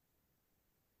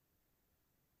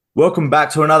Welcome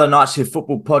back to another Night Shift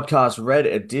Football Podcast Red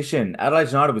Edition.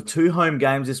 Adelaide United with two home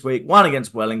games this week, one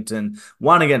against Wellington,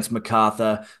 one against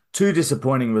Macarthur. Two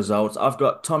disappointing results. I've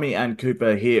got Tommy and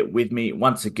Cooper here with me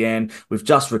once again. We've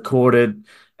just recorded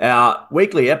our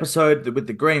weekly episode with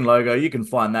the green logo. You can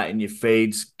find that in your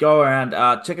feeds. Go around,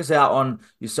 check us out on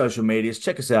your social medias.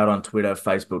 Check us out on Twitter,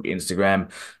 Facebook, Instagram,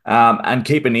 and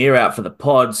keep an ear out for the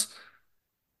pods.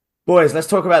 Boys, let's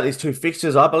talk about these two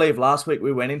fixtures. I believe last week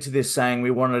we went into this saying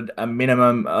we wanted a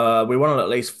minimum, we wanted at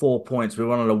least 4 points. We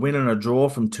wanted a win and a draw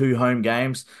from two home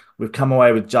games. We've come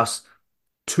away with just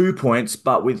 2 points,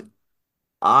 but with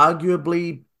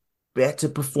arguably better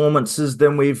performances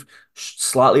than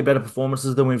slightly better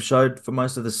performances than we've showed for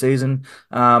most of the season.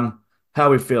 How are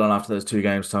we feeling after those two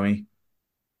games, Tommy?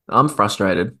 I'm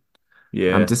frustrated. I'm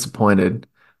Yeah, disappointed,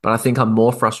 but I think I'm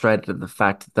more frustrated at the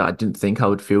fact that I didn't think I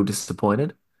would feel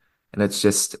disappointed. And it's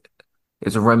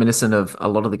reminiscent of a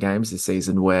lot of the games this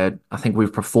season where I think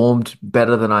we've performed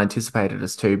better than I anticipated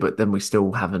us to, but then we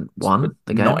still haven't but won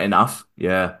the not game. enough.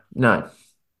 Yeah, No,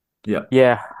 yeah.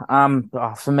 Yeah.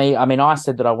 For me, I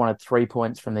said that I wanted 3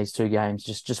 points from these two games,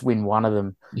 just win one of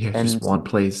them. yeah, just And one,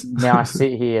 please. now I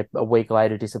sit here a week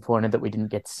later disappointed that we didn't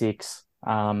get six.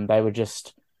 They were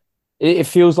just it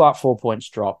feels like 4 points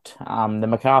dropped. The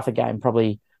MacArthur game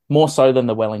probably more so than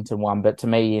the Wellington one, but to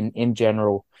me in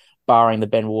general, barring the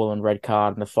Ben Warland red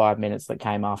card and the 5 minutes that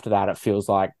came after that, it feels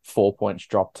like 4 points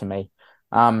dropped to me.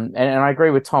 And I agree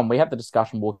with Tom. We had the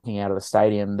discussion walking out of the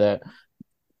stadium that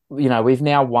we've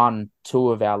now won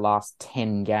two of our last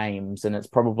 10 games, and it's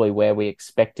probably where we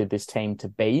expected this team to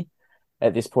be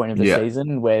at this point of the Yeah.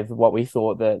 season with what we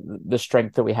thought that the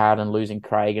strength that we had and losing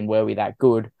Craig and were we that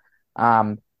good.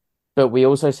 But we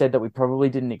also said that we probably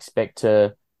didn't expect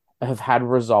to have had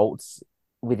results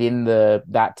within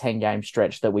that 10 game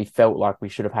stretch that we felt like we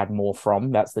should have had more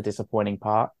from. That's the disappointing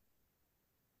part.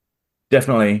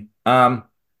 Definitely.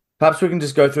 Perhaps we can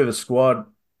just go through the squad.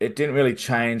 It didn't really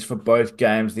change for both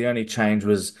games. The only change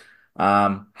was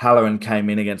Halloran came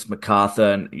in against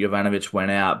MacArthur and Jovanovic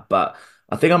went out. But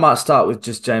I think I might start with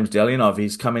just James Delianov.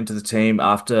 He's come into the team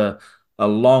after a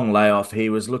long layoff. He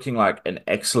was looking like an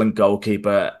excellent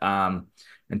goalkeeper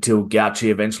until Gauci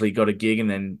eventually got a gig, and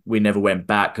then we never went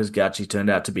back because Gauci turned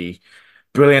out to be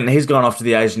brilliant. He's gone off to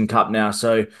the Asian Cup now.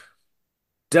 So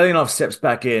Delianov steps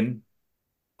back in,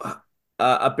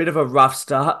 a bit of a rough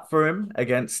start for him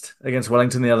against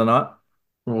Wellington the other night.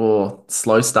 Or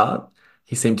slow start.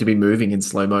 He seemed to be moving in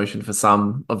slow motion for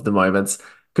some of the moments.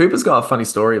 Cooper's got a funny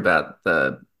story about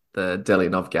the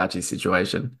Delianov Gauci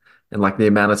situation and like the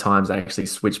amount of times they actually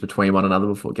switched between one another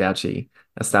before Gauci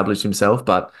established himself,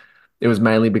 but it was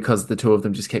mainly because the two of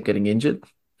them just kept getting injured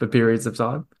for periods of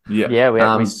time. Yeah, Yeah,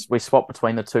 Um, we swapped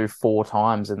between the two four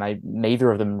times, and they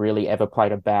neither of them really ever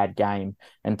played a bad game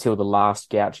until the last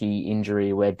Gauci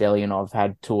injury, where Delianov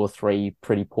had two or three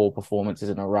pretty poor performances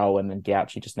in a row, and then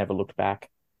Gauci just never looked back.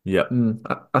 yeah,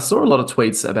 I saw a lot of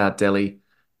tweets about Delhi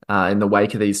in the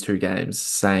wake of these two games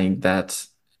saying that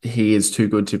he is too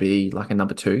good to be like a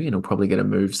number two and he'll probably get a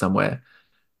move somewhere.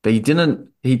 But he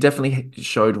didn't. He definitely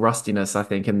showed rustiness, I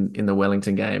think, in the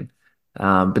Wellington game.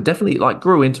 But definitely like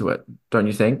grew into it, don't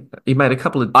you think? He made a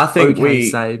couple of I think okay we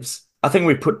saves. I think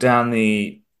we put down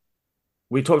the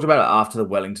we talked about it after the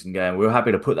Wellington game. We were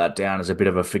happy to put that down as a bit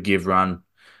of a forgive run,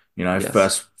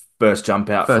 Yes, first jump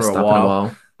out for a first up in a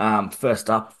while, while. first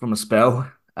up from a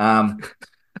spell.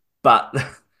 But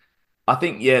I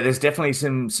think yeah, there's definitely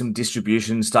some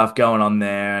distribution stuff going on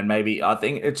there, and maybe I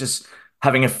think it's just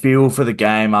having a feel for the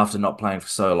game after not playing for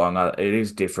so long. It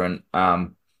is different.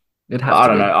 It'd But have I to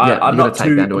don't know. be. Yeah, you got to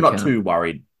take that into I'm not account. too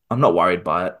worried. I'm not worried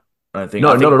by it. I don't think.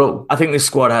 No, not at all. I think this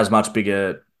squad has much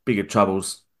bigger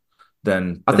troubles I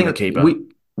than the think keeper.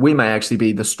 we may actually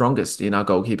be the strongest in our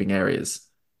goalkeeping areas.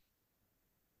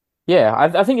 Yeah,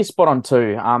 I think he's spot on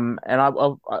too. And I'd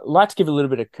like to give a little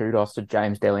bit of kudos to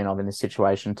James Delianov in this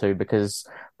situation too, because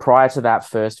prior to that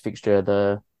first fixture,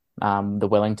 the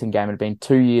Wellington game, it had been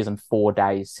 2 years and 4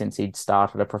 days since he'd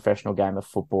started a professional game of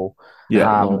football.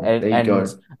 Yeah, Oh, there you And go.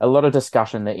 a lot of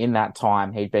discussion that in that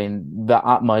time he'd been the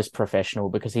utmost professional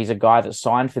because he's a guy that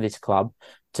signed for this club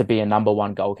to be a number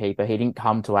one goalkeeper. He didn't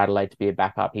come to Adelaide to be a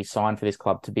backup. He signed for this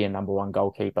club to be a number one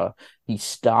goalkeeper. He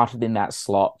started in that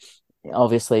slot.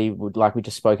 Obviously, like we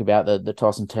just spoke about the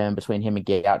toss and turn between him and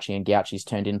Gauci's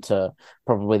turned into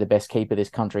probably the best keeper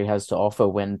this country has to offer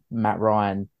when Matt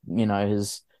Ryan,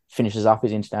 has finishes up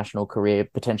his international career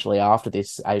potentially after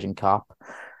this Asian Cup.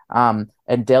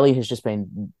 And Delhi has just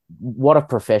been what a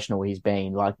professional he's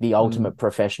been, like the ultimate Mm.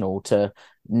 professional to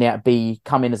now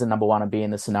come in as a number one and be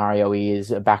in the scenario he is,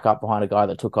 a backup behind a guy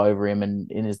that took over him and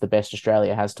is the best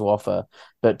Australia has to offer.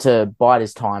 But to bide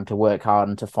his time, to work hard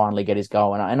and to finally get his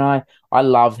goal. And I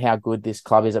love how good this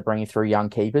club is at bringing through young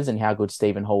keepers and how good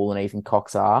Stephen Hall and Ethan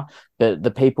Cox are. But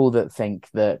the people that think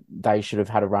that they should have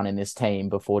had a run in this team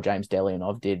before James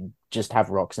Delianov did just have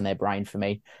rocks in their brain for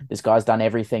me. This guy's done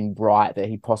everything right that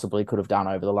he possibly could have done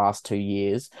over the last 2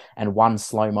 years, and one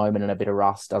slow moment and a bit of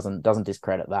rust doesn't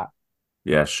discredit that.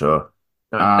 Yeah, sure.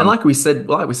 No. And like we said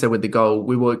with the goal,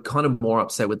 we were kind of more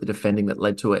upset with the defending that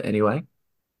led to it anyway.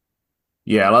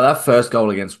 Yeah, like that first goal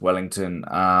against Wellington.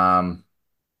 Was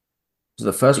it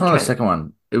the first It one or the came, second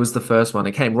one? it was the first one.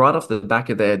 It came right off the back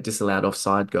of their disallowed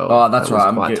offside Oh, goal. that's That was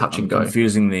right. quite touch I'm and go.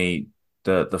 confusing the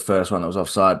first one that was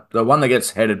offside. The one that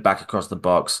gets headed back across the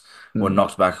box or Mm.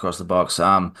 knocked back across the box.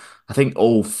 I think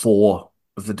all four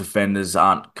of the defenders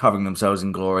aren't covering themselves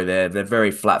in glory there. They're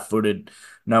very flat-footed.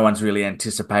 No one's really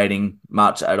anticipating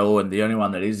much at all, and the only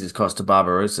one that is Costa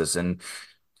Barbarouses, and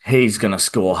he's going to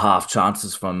score half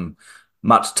chances from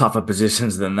much tougher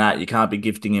positions than that. You can't be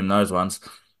gifting him those ones.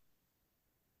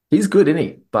 He's good, isn't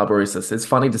he, Barbarouses? It's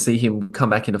funny to see him come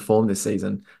back into form this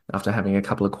season after having a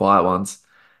couple of quiet ones.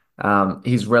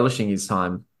 He's relishing his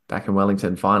time back in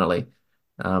Wellington finally,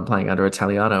 playing under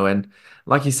Italiano. And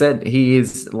like you said, he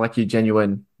is like your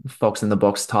genuine fox in the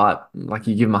box type. Like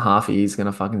you give him a half, he's going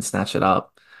to fucking snatch it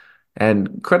up.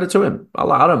 And credit to him.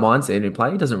 I don't mind seeing him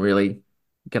play. He doesn't really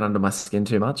get under my skin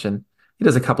too much. And he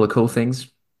does a couple of cool things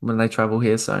when they travel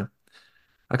here. So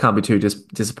I can't be too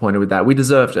disappointed with that. We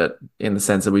deserved it in the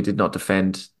sense that we did not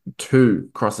defend two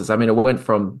crosses. I mean, it went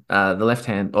from the left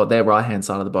hand or their right hand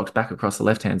side of the box back across the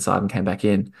left hand side and came back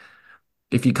in.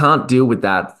 If you can't deal with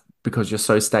that because you're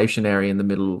so stationary in the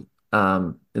middle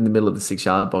of the 6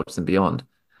 yard box and beyond,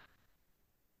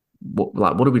 what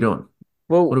are we doing?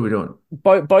 What are Well, we doing?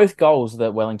 both goals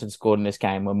that Wellington scored in this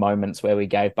game were moments where we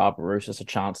gave Barbarouses a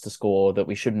chance to score that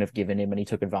we shouldn't have given him, and he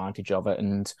took advantage of it.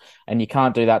 And you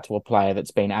can't do that to a player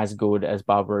that's been as good as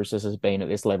Barbarouses has been at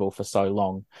this level for so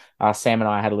long. Sam and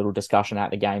I had a little discussion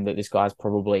at the game that this guy's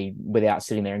probably, without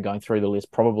sitting there and going through the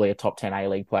list, probably a top 10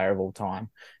 A-League player of all time.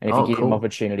 And if you Oh, give him cool. That'd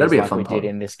opportunities be a like we fun did pod.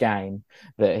 in this game,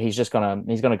 that he's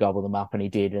gonna gobble them up, and he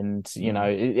did. And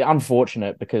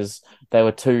unfortunate because they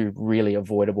were two really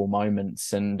avoidable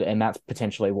moments, and that's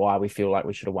potentially why we feel like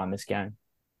we should have won this game.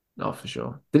 Oh, for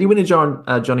sure. Did he win a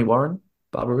Johnny Warren,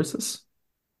 Barbarouses?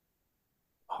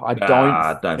 I don't Nah,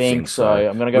 I don't think think so. so.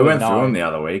 I'm gonna We go with went through him no. the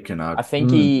other week, and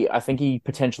Mm. I think he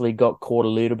potentially got caught a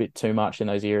little bit too much in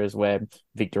those eras where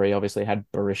Victory obviously had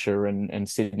Barisha and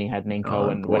Sydney had Ninko, Oh,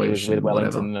 and when he was Boyish with and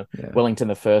whatever. Yeah. Wellington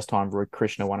the first time, Rui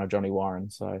Krishna won a Johnny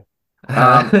Warren. So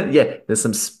um, Yeah, there's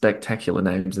some spectacular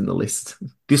names in the list.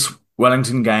 this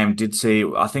Wellington game did see.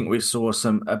 I think we saw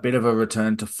a bit of a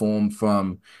return to form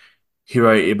from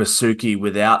Hiro Ibasuki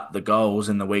without the goals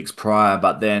in the weeks prior,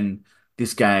 but then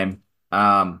this game,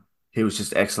 he was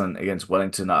just excellent against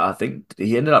Wellington. I think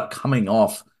he ended up coming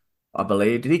off, I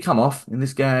believe. Did he come off in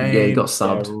this Yeah, he got game? yeah,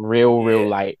 subbed. real Yeah,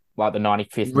 late, like the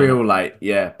 95th minute. real late.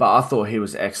 Yeah, but I thought he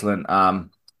was excellent.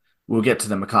 We'll get to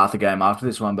the MacArthur game after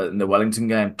this one, but in the Wellington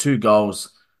game, two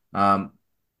goals, um,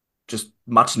 just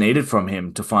much needed from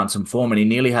him to find some form, and he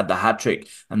nearly had the hat trick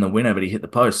and the winner, but he hit the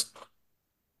post.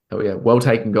 Oh yeah, well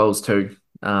taken goals too.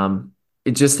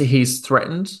 It just he's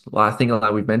threatened. Like I think,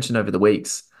 like we've mentioned over the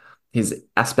weeks, his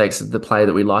aspects of the play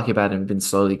that we like about him have been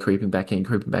slowly creeping back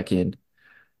in,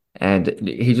 and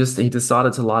he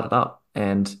decided to light it up.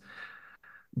 And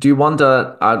do you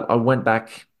wonder? I went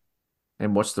back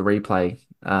and watched the replay,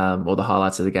 or the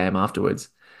highlights of the game afterwards,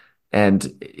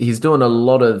 and he's doing a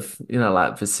lot of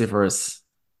like vociferous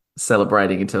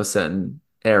celebrating into a certain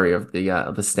area of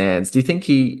the stands. Do you think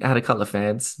he had a couple of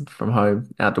fans from home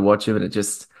out to watch him, and it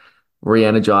just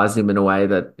re-energized him in a way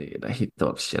that he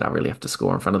thought, shit, I really have to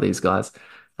score in front of these guys.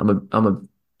 I'm a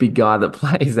big guy that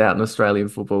plays out in Australian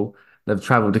football. They've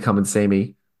travelled to come and see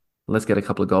me. Let's get a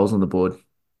couple of goals on the board.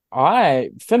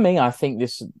 For me, I think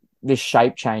this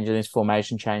shape change and this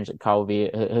formation change that Calvi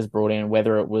has brought in,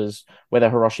 whether Hiroshi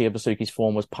Ibasuki's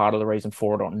form was part of the reason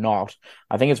for it or not,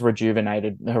 I think it's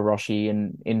rejuvenated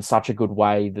Hiroshi in such a good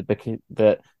way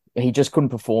that he just couldn't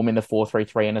perform in the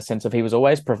 4-3-3 in a sense of he was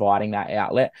always providing that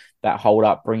outlet, that hold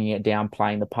up, bringing it down,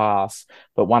 playing the pass.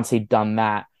 But once he'd done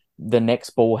that, the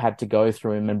next ball had to go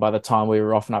through him, and by the time we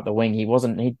were off and up the wing, he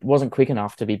wasn't quick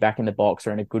enough to be back in the box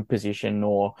or in a good position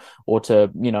or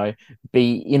to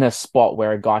be in a spot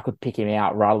where a guy could pick him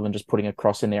out rather than just putting a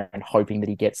cross in there and hoping that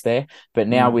he gets there. But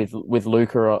now Mm. with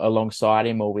Luca alongside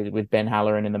him, or with Ben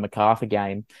Halloran in the MacArthur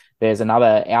game, there's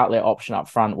another outlet option up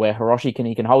front where Hiroshi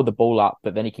can hold the ball up,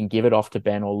 but then he can give it off to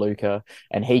Ben or Luca,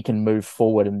 and he can move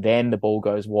forward, and then the ball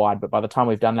goes wide. But by the time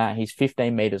we've done that, he's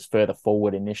 15 meters further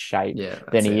forward in this shape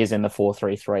than he is in the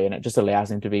 4-3-3, and it just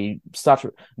allows him to be such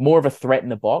more of a threat in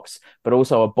the box, but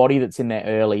also a body that's in there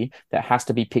early that has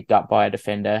to be picked up by a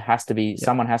defender,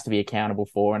 someone has to be accountable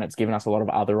for, and it's given us a lot of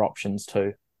other options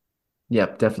too.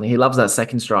 Yep, definitely. He loves that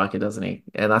second striker, doesn't he?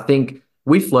 And I think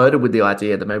we flirted with the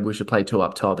idea that maybe we should play two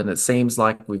up top, and it seems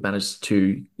like we've managed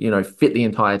to, fit the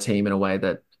entire team in a way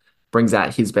that brings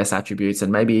out his best attributes,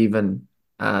 and maybe even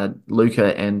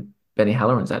Luca and Benny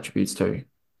Halloran's attributes too.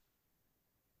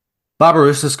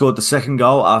 Barbarousse scored the second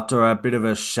goal after a bit of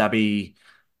a shabby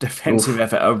defensive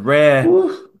effort.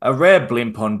 A rare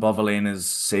blimp on Bovalina's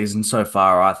season so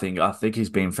far, I think. I think he's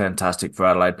been fantastic for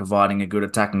Adelaide, providing a good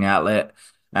attacking outlet.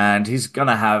 And he's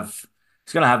gonna have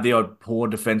the odd poor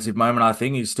defensive moment, I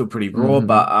think. He's still pretty raw,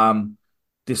 but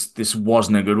this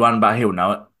wasn't a good one, but he'll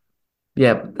know it.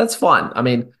 Yeah, that's fine. I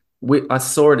mean, we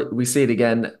see it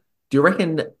again. Do you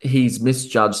reckon he's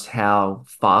misjudged how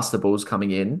fast the ball's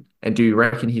coming in? And do you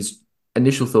reckon his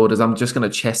initial thought is, I'm just going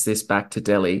to chest this back to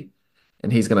Delhi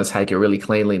and he's going to take it really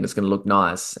cleanly and it's going to look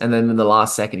nice. And then in the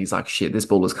last second, he's like, shit, this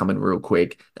ball is coming real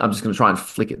quick. I'm just going to try and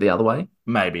flick it the other way.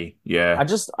 Maybe, yeah.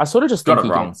 I sort of just think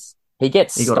he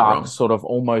gets stuck sort of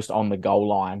almost on the goal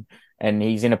line, and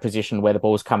he's in a position where the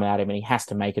ball's coming at him and he has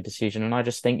to make a decision. And I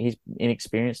just think he's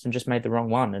inexperienced and just made the wrong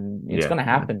one, and it's going to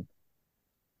happen.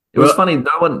 It was funny.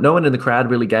 No one in the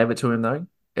crowd really gave it to him though.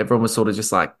 Everyone was sort of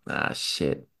just like,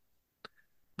 shit.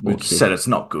 We said it's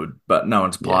not good, but no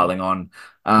one's piling on.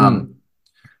 And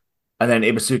then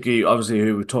Ibasuki, obviously,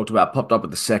 who we talked about, popped up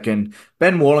at the second.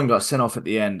 Ben Warland got sent off at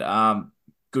the end.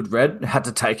 Good red, had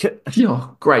to take it.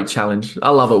 Oh, great challenge. I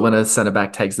love it when a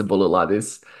centre-back takes the bullet like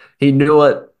this. He knew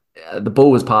it. The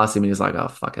ball was past him and he's like, oh,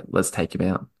 fuck it. Let's take him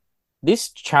out. This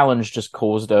challenge just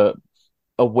caused a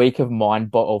week of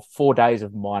 4 days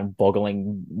of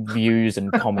mind-boggling views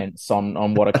and comments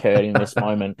on what occurred in this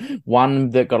moment. One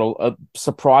that got a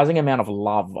surprising amount of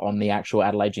love on the actual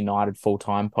Adelaide United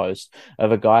full-time post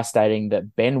of a guy stating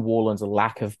that Ben Warland's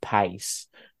lack of pace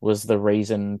was the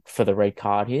reason for the red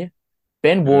card here.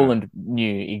 Ben Warland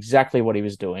knew exactly what he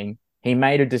was doing. He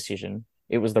made a decision.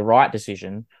 It was the right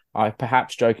decision. I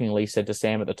perhaps jokingly said to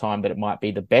Sam at the time that it might be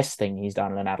the best thing he's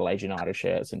done in an Adelaide United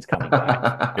shirt since coming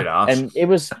back. And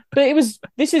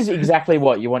this is exactly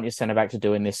what you want your centre back to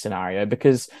do in this scenario,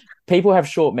 because people have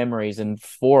short memories, and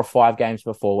 4 or 5 games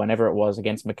before, whenever it was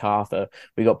against Macarthur,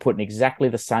 we got put in exactly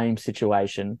the same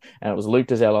situation, and it was Luke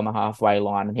Dazelle on the halfway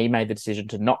line, and he made the decision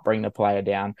to not bring the player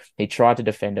down. He tried to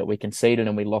defend it. We conceded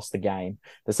and we lost the game.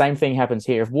 The same thing happens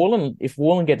here. If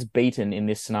Warland gets beaten in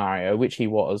this scenario, which he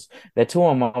was, they're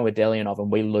 2-on-1 with Delianov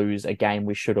and we lose a game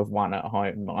we should have won at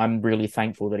home. I'm really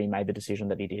thankful that he made the decision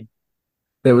that he did.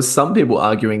 There was some people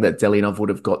arguing that Delianov would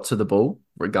have got to the ball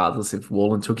regardless if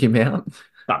Warland took him out.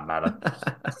 Doesn't matter.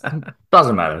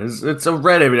 Doesn't matter. It's a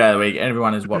red every day of the week.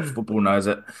 Everyone who's watched football knows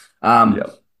it. I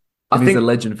think he's a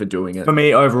legend for doing it. For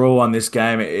me, overall on this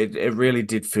game, it really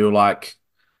did feel like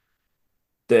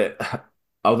that.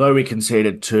 Although we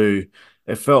conceded 2,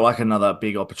 it felt like another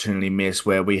big opportunity miss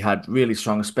where we had really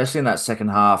strong, especially in that second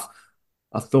half.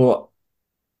 I thought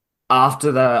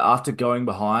after going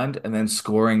behind and then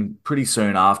scoring pretty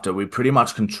soon after, we pretty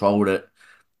much controlled it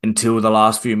until the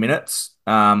last few minutes.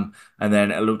 And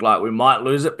then it looked like we might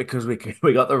lose it because we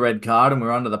got the red card and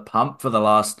we're under the pump for the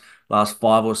last 5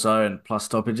 or so and plus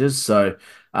stoppages. So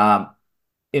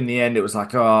in the end, it was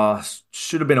like,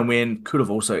 should have been a win. Could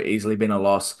have also easily been a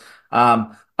loss.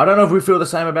 I don't know if we feel the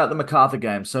same about the Macarthur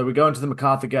game. So we go into the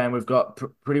Macarthur game. We've got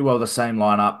pretty well the same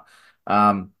lineup.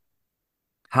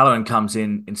 Halloran comes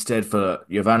in instead for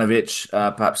Jovanovic,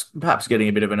 perhaps getting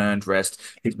a bit of an earned rest.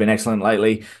 He's been excellent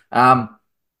lately.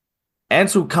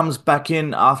 Ansel comes back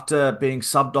in after being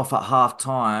subbed off at half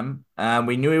time.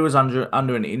 We knew he was under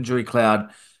an injury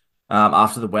cloud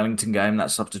after the Wellington game,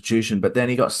 that substitution, but then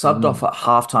he got subbed off at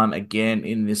half time again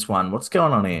in this one. What's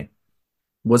going on here?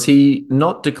 Was he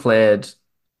not declared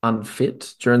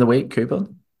unfit during the week, Cooper?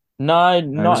 No, he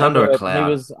was under a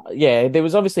cloud. There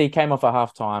was obviously, he came off at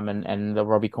halftime, and the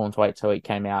Robbie Cornthwaite tweet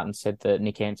came out and said that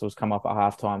Nick Ansel's come off at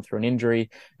halftime through an injury,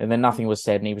 and then nothing was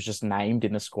said, and he was just named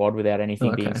in the squad without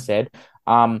anything being said.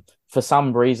 For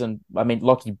some reason, I mean,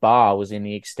 Lockie Barr was in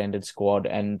the extended squad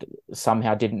and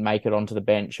somehow didn't make it onto the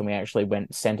bench, and we actually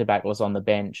went centre-backless on the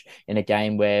bench in a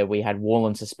game where we had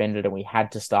Warland suspended and we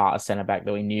had to start a centre-back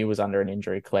that we knew was under an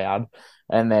injury cloud.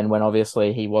 And then when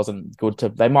obviously he wasn't good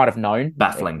they might have known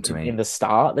baffling to me in the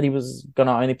start that he was going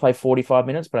to only play 45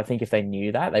 minutes, but I think if they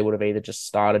knew that, they would have either just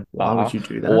started Barr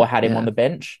or had him on the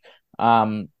bench.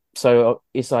 So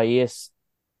Isaias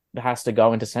has to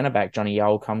go into centre back. Johnny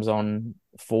Yole comes on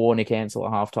for Nick Ansell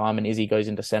at halftime, and Izzy goes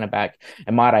into centre back.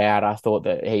 And might I add, I thought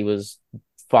that he was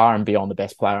far and beyond the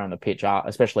best player on the pitch,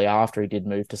 especially after he did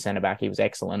move to centre back. He was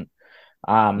excellent.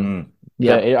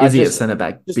 Yeah, Izzy at centre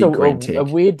back, just big green a tick.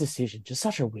 weird decision, just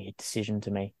such a weird decision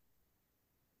to me.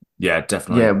 Yeah,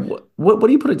 definitely. Yeah, what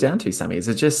do you put it down to, Sammy? Is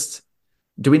it just,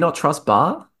 do we not trust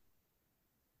Bar?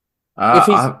 If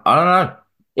he's, I don't know.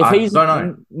 if I he's don't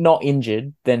know. not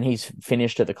injured, then he's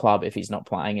finished at the club if he's not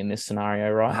playing in this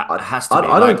scenario, right? It has to be.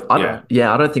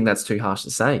 Yeah. I don't think that's too harsh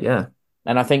to say. Yeah.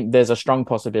 And I think there's a strong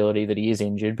possibility that he is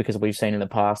injured because we've seen in the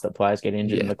past that players get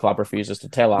injured and the club refuses to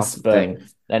tell us. But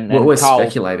we're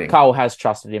speculating. Carl has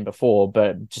trusted him before,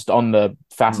 but just on the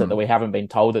facet that we haven't been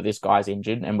told that this guy's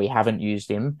injured and we haven't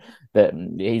used him, that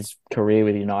his career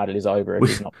with United is over if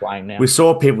he's not playing now. We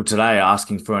saw people today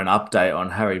asking for an update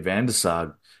on Harry van der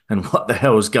Sar and what the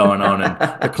hell is going on,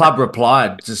 and the club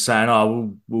replied just saying,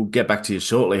 "Oh, we'll get back to you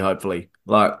shortly, hopefully."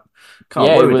 Like, Carl,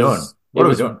 what are we doing? What are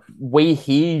we doing? We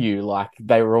hear you, like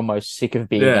they were almost sick of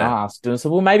being asked. And so,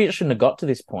 well, maybe it shouldn't have got to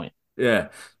this point. Yeah.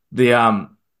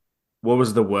 What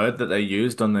was the word that they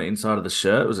used on the inside of the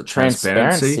shirt? Was it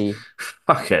transparency?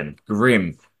 Fucking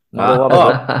grim. By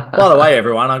the way,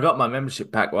 everyone, I got my membership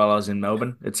pack while I was in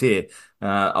Melbourne. It's here.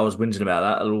 I was whinging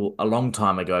about that a long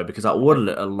time ago because I ordered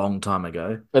it a long time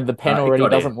ago. But the pen already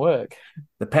doesn't work.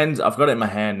 The pen's, I've got it in my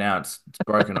hand now. It's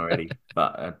broken already.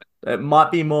 But it might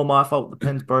be more my fault the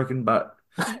pen's broken, but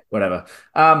whatever.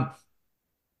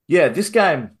 Yeah, this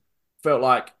game felt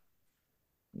like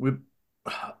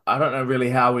I don't know really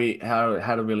how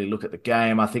to really look at the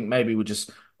game. I think maybe we just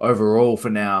overall for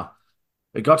now.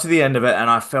 We got to the end of it, and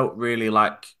I felt really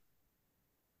like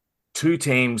two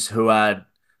teams who had,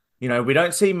 we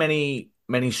don't see many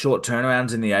short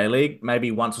turnarounds in the A-League.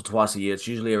 Maybe once or twice a year. It's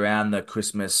usually around the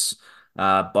Christmas,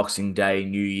 Boxing Day,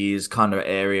 New Year's kind of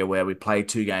area where we play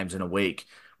two games in a week.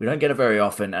 We don't get it very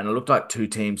often, and it looked like two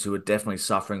teams who were definitely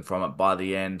suffering from it by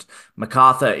the end.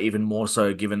 Macarthur even more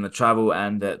so given the travel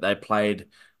and that they played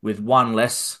with one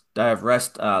less day of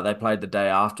rest. They played the day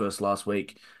after us last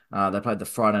week. They played the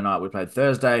Friday night. We played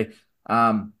Thursday.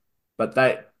 But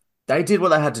they did what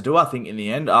they had to do, I think, in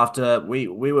the end. After we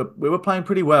were playing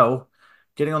pretty well,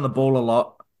 getting on the ball a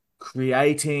lot,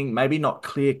 creating maybe not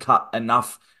clear cut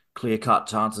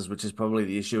chances, which is probably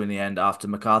the issue in the end. After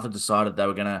Macarthur decided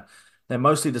they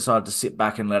mostly decided to sit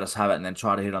back and let us have it, and then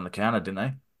try to hit on the counter, didn't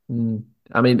they?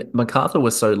 I mean, Macarthur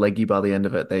was so leggy by the end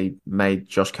of it. They made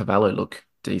Josh Cavallo look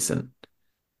decent.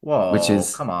 Whoa,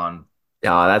 come on.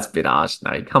 Oh, that's a bit harsh.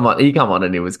 No, he come on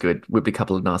and it was good. Whipped a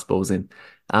couple of nice balls in.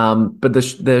 But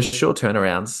the short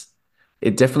turnarounds,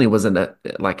 it definitely wasn't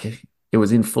it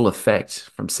was in full effect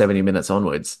from 70 minutes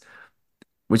onwards,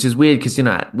 which is weird because,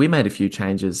 we made a few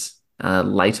changes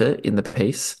later in the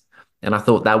piece, and I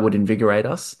thought that would invigorate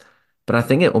us. But I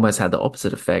think it almost had the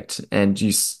opposite effect. And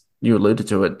you alluded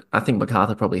to it. I think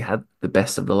Macarthur probably had the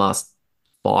best of the last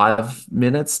 5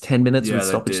 minutes, 10 minutes with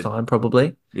stoppage time,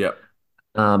 probably. Yep.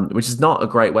 Which is not a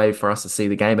great way for us to see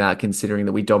the game out, considering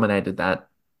that we dominated that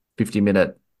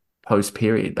 50-minute post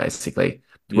period, basically,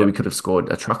 where we could have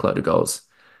scored a truckload of goals.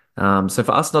 So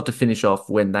for us not to finish off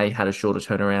when they had a shorter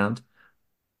turnaround,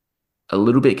 a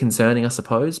little bit concerning, I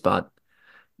suppose, but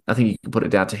I think you can put it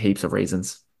down to heaps of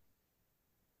reasons.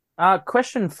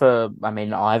 Question for,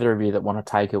 either of you that want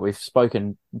to take it. We've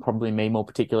spoken, probably me more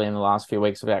particularly in the last few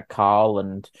weeks, about Carl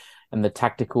and the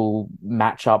tactical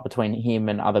matchup between him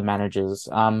and other managers.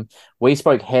 We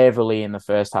spoke heavily in the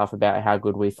first half about how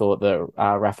good we thought that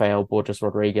Rafael Borges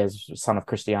Rodriguez, son of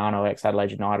Cristiano,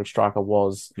 ex-Adelaide United striker,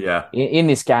 was in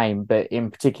this game, but in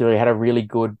particular, he had a really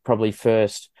good, probably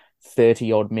first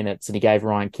 30-odd minutes, and he gave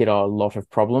Ryan Kiddo a lot of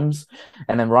problems.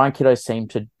 And then Ryan Kiddo seemed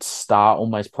to start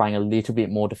almost playing a little bit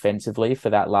more defensively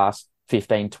for that last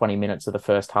 15, 20 minutes of the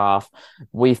first half.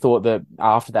 We thought that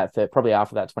after that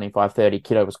 25-30,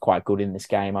 Kiddo was quite good in this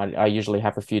game. I usually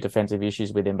have a few defensive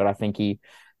issues with him, but I think he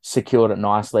secured it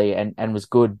nicely and was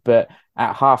good. But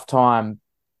at halftime,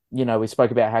 we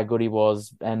spoke about how good he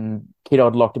was, and Kiddo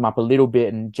had locked him up a little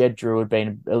bit, and Jed Drew had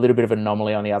been a little bit of an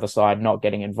anomaly on the other side, not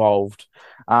getting involved.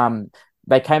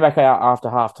 They came back out after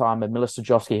halftime, and Milos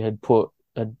Stojovski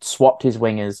had swapped his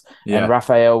wingers, and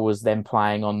Rafael was then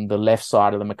playing on the left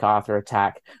side of the Macarthur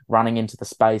attack, running into the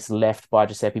space left by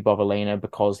Giuseppe Bovalina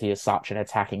because he is such an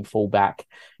attacking fullback.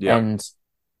 And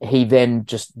he then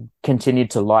just continued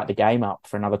to light the game up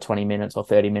for another 20 minutes or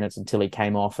 30 minutes until he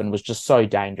came off and was just so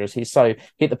dangerous. He's so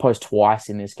hit the post twice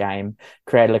in this game,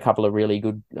 created a couple of really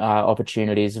good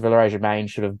opportunities. Villarreal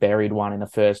should have buried one in the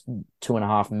first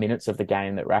 2.5 minutes of the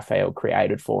game that Raphael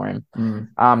created for him.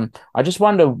 I just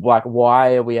wonder, like,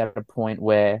 why are we at a point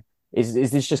where is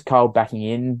this just Carl backing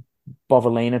in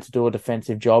Bovalina to do a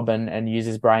defensive job and use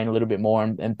his brain a little bit more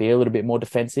and be a little bit more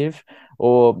defensive?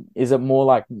 Or is it more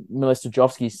like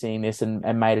Milošević's seeing this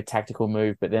and made a tactical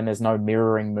move, but then there's no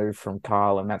mirroring move from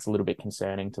Carl, and that's a little bit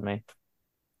concerning to me?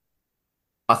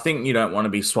 I think you don't want to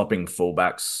be swapping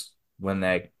fullbacks when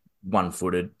they're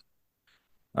one-footed.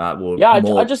 Well, Yeah, I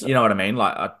more, just you know what I mean?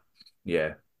 Like,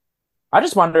 yeah. I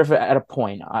just wonder if at a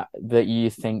point that you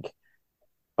think,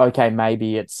 okay,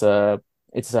 maybe it's a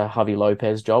Javi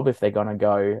Lopez job if they're going to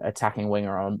go attacking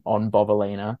winger on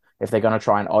Bovalina, if they're going to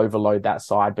try and overload that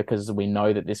side, because we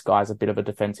know that this guy's a bit of a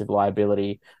defensive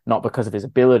liability, not because of his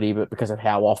ability, but because of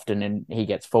how often he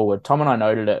gets forward. Tom and I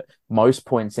noted at most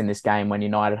points in this game when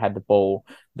United had the ball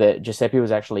that Giuseppe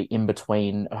was actually in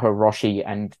between Hiroshi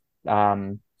and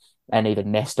either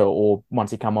Nesta, or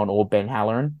once he come on, or Ben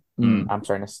Halloran. I'm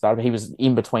sorry, Nesta. He was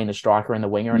in between the striker and the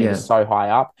winger, and he was so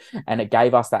high up, and it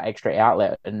gave us that extra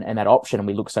outlet and that option, and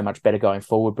we looked so much better going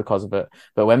forward because of it.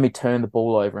 But when we turned the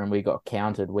ball over and we got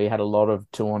countered, we had a lot of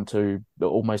 2-on-2,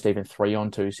 almost even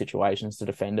 3-on-2 situations to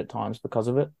defend at times because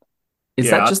of it. Is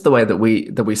that just the way that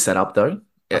we set up though?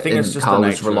 I think it's just Carl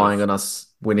is relying on us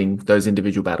winning those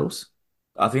individual battles.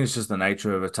 I think it's just the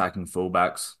nature of attacking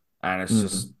fullbacks, and it's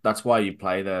just that's why you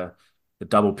play the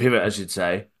double pivot, as you'd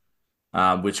say.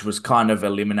 Which was kind of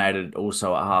eliminated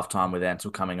also at halftime with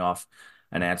Ansel coming off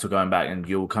and Ansel going back and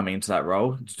Yule coming into that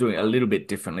role. Just doing it a little bit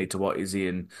differently to what Izzy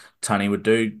and Tunney would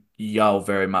do. Yule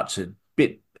very much a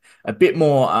bit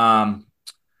more, I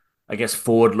guess,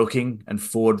 forward looking and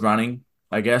forward running,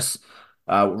 I guess,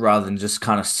 rather than just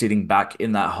kind of sitting back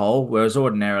in that hole. Whereas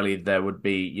ordinarily there would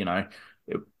be,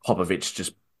 Popovic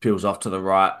just peels off to the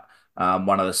right.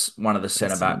 One of the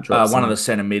centre back, one of the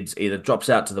centre mids either drops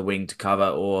out to the wing to cover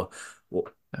or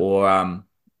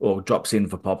drops in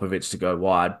for Popovic to go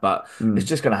wide. But it's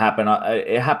just going to happen.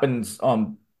 It happens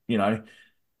on,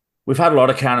 we've had a lot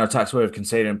of counter attacks where we've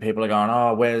conceded and people are going,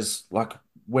 oh,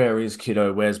 where is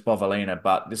Kiddo? Where's Bovalina?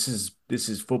 But this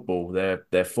is football. They're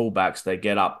fullbacks. They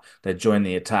get up. They join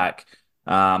the attack.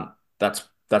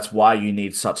 That's why you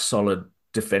need such solid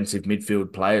defensive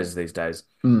midfield players these days.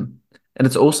 And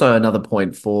it's also another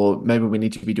point for maybe we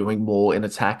need to be doing more in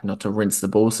attack, not to rinse the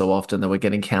ball so often that we're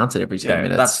getting counted every 10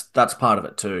 minutes. That's part of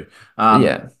it too.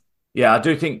 Yeah, I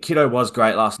do think Kiddo was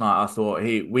great last night. I thought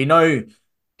we know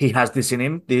he has this in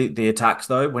him. The attacks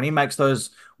though, when he makes those,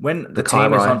 when the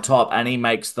team is on top and he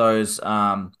makes those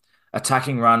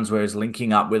attacking runs where he's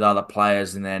linking up with other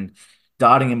players and then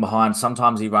darting in behind.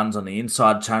 Sometimes he runs on the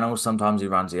inside channel. Sometimes he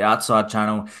runs the outside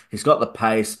channel. He's got the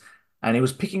pace. And he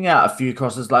was picking out a few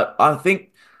crosses. Like, I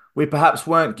think we perhaps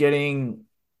weren't getting,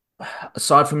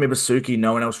 aside from Ibasuki,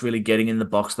 no one else really getting in the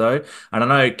box, though. And I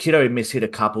know Kiddo mishit a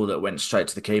couple that went straight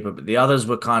to the keeper, but the others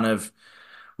were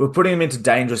we're putting him into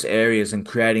dangerous areas and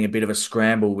creating a bit of a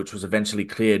scramble, which was eventually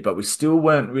cleared, but we still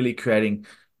weren't really creating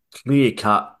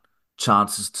clear-cut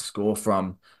chances to score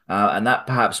from. And that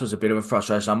perhaps was a bit of a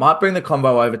frustration. I might bring the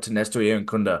combo over to Nestor and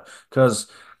Kunda, because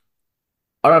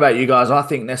I don't know about you guys. I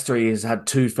think Nestori has had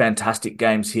two fantastic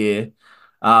games here.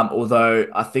 Although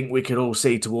I think we could all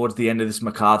see towards the end of this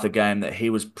Macarthur game that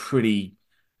he was pretty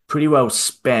well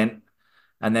spent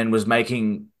and then was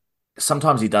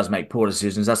sometimes he does make poor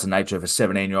decisions. That's the nature of a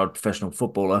 17-year-old professional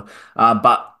footballer.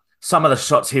 But some of the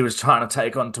shots he was trying to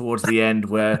take on towards the end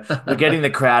we're getting the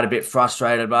crowd a bit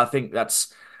frustrated. But I think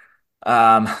that's,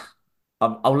 I'll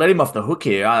let him off the hook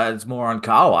here. It's more on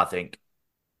Carl, I think.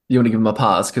 You want to give him a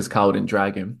pass because Carl didn't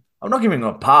drag him. I'm not giving him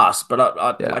a pass, but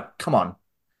I come on.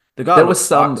 The guy he was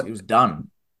done.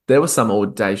 There were some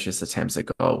audacious attempts at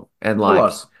goal. And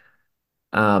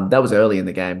that was early in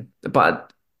the game.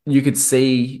 But you could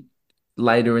see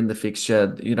later in the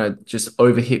fixture, just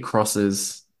overhit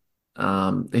crosses.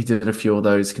 He did a few of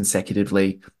those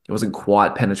consecutively. He wasn't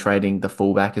quite penetrating the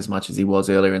fullback as much as he was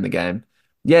earlier in the game.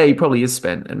 Yeah, he probably is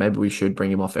spent, and maybe we should bring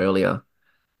him off earlier.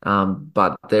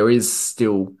 But there is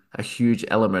still a huge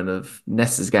element of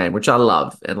Nesta's game, which I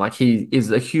love. And he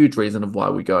is a huge reason of why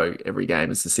we go every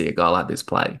game is to see a guy like this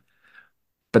play.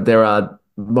 But there are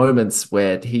moments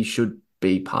where he should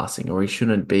be passing or he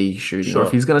shouldn't be shooting. Sure. Or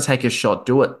if he's going to take a shot,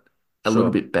 do it a little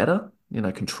bit better,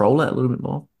 control it a little bit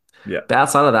more. Yeah. But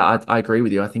outside of that, I agree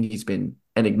with you. I think he's been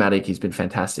enigmatic. He's been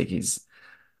fantastic. He's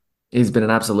been an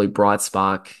absolute bright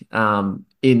spark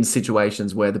in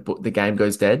situations where the game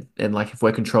goes dead. And if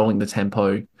we're controlling the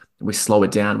tempo, we slow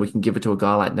it down. We can give it to a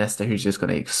guy like Nesta who's just going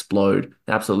to explode,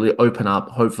 absolutely open up,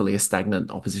 hopefully a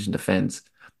stagnant opposition defense.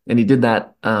 And he did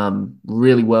that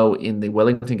really well in the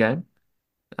Wellington game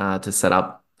to set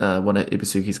up one of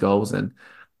Ibisuki's goals. And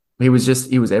he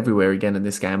was everywhere again in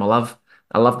this game. I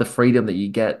love the freedom that you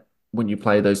get when you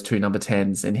play those two number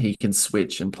 10s and he can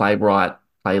switch and play right,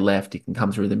 play left. He can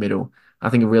come through the middle. I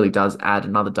think it really does add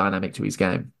another dynamic to his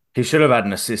game. He should have had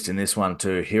an assist in this one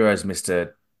too. Heroes missed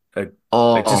a it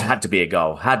just had Oh, to be a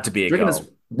goal. Had to be a do you reckon it's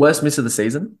goal. worst miss of the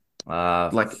season? Uh,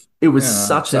 Like it was yeah,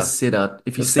 such a so sitter.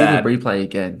 If you it's see the bad. replay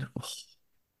again,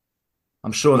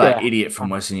 I'm sure that Yeah. idiot from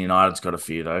Western United's got a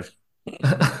few though.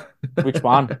 Which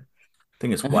one? I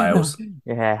think it's Wales.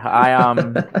 Yeah,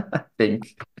 I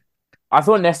think I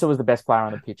thought Nesta was the best player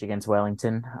on the pitch against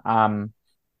Wellington.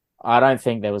 I don't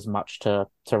think there was much to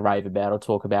rave about or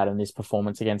talk about in this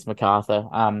performance against Macarthur.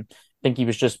 I think he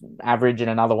was just average in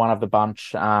another one of the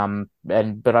bunch. But I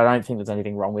don't think there's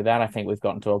anything wrong with that. I think we've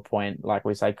gotten to a point, like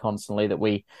we say constantly, that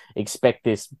we expect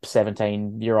this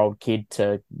 17-year-old kid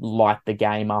to light the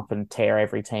game up and tear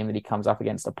every team that he comes up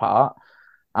against apart.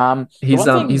 The one he's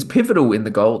thing, pivotal in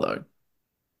the goal though.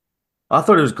 I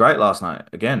thought it was great last night.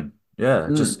 Again, yeah,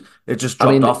 Mm. it just I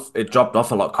dropped mean, off. It dropped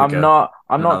off a lot I'm quicker not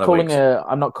I'm than not other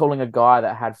calling weeks. a guy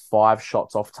that had 5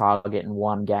 shots off target in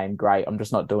one game great. I'm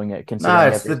just not doing it No, considering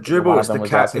it's every the single one dribble. of them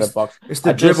was outside the box. It's the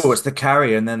I dribble. just It's the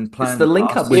carry, and then it's playing the the link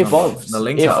pass up to with if someone. The Vovs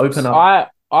link to if open ups.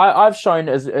 up. I've shown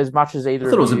as much as I either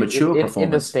thought of it was a you mature in the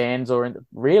performance. stands or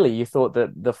really you thought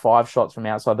that the 5 shots from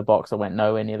outside the box that went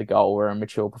nowhere near the goal were a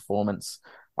mature performance.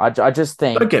 I just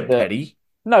Don't think get that petty.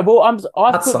 no, well,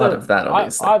 Outside of that,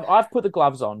 obviously. I've put the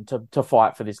gloves on to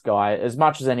fight for this guy as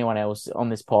much as anyone else on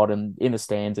this pod and in the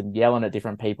stands and yelling at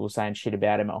different people saying shit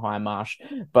about him at High Marsh.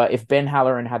 But if Ben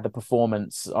Halloran had the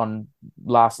performance on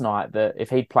last night, that if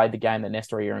he'd played the game that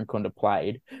Nestor Irankunda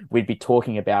played, we'd be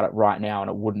talking about it right now, and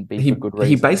it wouldn't be for good He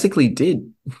reason. basically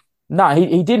did. No,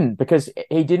 he didn't because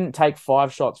he didn't take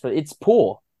 5 shots for it's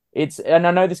poor. And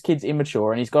I know this kid's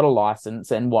immature and he's got a license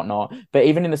and whatnot, but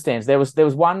even in the stands, there was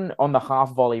one on the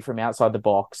half volley from outside the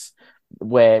box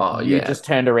where Oh you yeah, just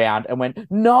turned around and went, I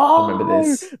remember no,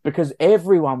 this. because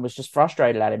everyone was just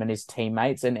frustrated at him and his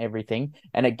teammates and everything.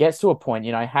 And it gets to a point,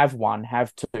 have one,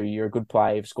 have two, you're a good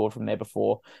player, you've scored from there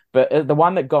before. But the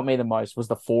one that got me the most was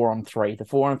the 4-on-3, the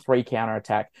 4-on-3 counter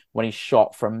attack when he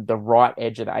shot from the right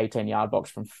edge of the 18-yard box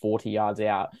from 40 yards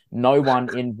out. No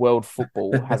one in world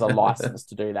football has a license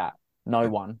to do that. No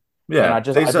one. And Yeah, I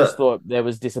these just are. thought there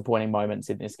was disappointing moments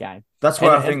in this game. That's why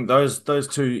And I and think those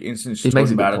two instances He you're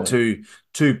makes talking a good about are point.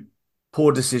 two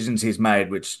poor decisions he's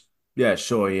made. Which, yeah,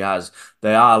 sure he has.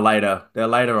 They are later. They're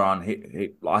later on.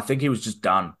 I think he was just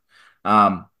done.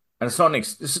 And it's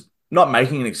not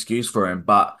making an excuse for him,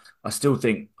 but I still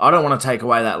think I don't want to take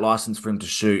away that license for him to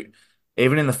shoot.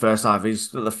 Even in the first half, he's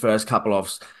the first couple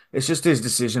of. It's just his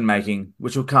decision making,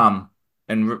 which will come,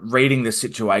 and reading the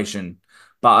situation.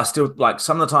 But I still like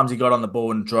some of the times he got on the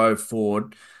ball and drove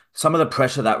forward. Some of the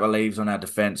pressure that relieves on our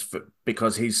defense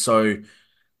because he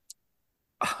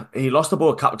lost the ball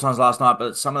a couple of times last night,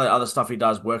 but some of the other stuff he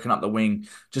does, working up the wing,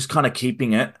 just kind of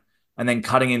keeping it and then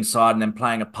cutting inside and then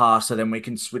playing a pass, so then we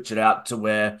can switch it out to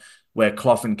where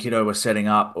Clough and Kiddo were setting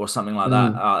up or something like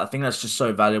that. Mm. I think that's just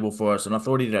so valuable for us, and I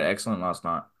thought he did excellent last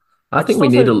night. I I think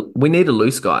just also we need a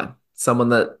loose guy, someone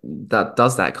that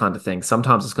does that kind of thing.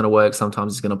 Sometimes it's going to work,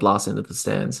 sometimes it's going to blast into the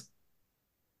stands.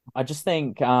 I just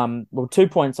think, 2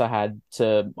 points I had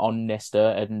to on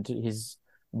Nesta and his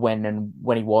when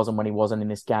he was and when he wasn't in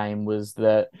this game was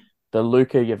that the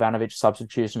Luka Jovanovic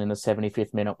substitution in the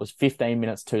 75th minute was 15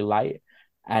 minutes too late,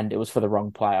 and it was for the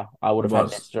wrong player. I would It have had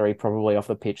was. Nesta probably off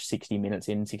the pitch 60 minutes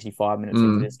in, 65 minutes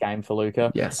into Mm. this game for Luka,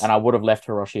 and Yes. I would have left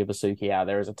Hiroshi Ibasuki out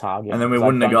there as a target And then we because I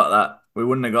wouldn't have don't. got that. We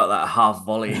wouldn't have got that half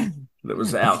volley that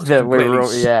was out That we completely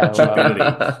were, yeah, well,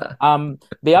 stupidity.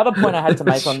 the other point I had to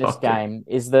make on this Shocking. game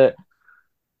is that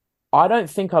I don't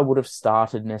think I would have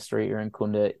started Nestor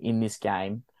Irankunda in this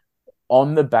game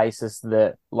on the basis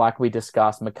that, like we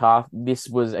discussed, McCarthy, this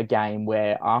was a game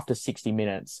where after 60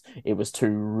 minutes, it was two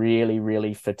really,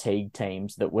 really fatigued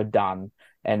teams that were done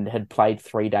and had played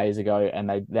 3 days ago, and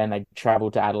they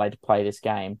travelled to Adelaide to play this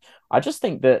game. I just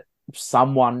think that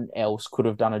someone else could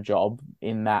have done a job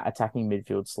in that attacking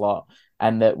midfield slot,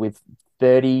 and that with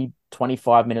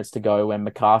 25 minutes to go when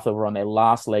MacArthur were on their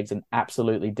last legs and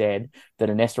absolutely dead, that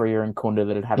Anestraria and Kunda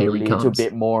that had had a Here he little comes.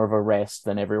 bit more of a rest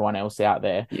than everyone else out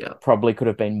there Yeah. probably could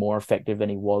have been more effective than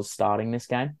he was starting this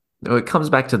game. No, it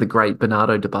comes back to the great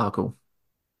Bernardo debacle.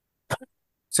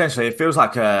 Essentially, it feels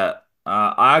like a.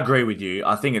 I agree with you.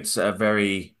 I think it's a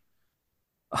very.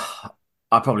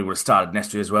 I probably would have started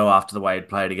Nestor as well after the way he'd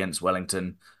played against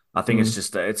Wellington. I think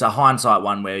it's a hindsight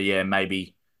one where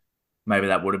maybe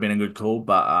that would have been a good call,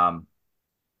 but I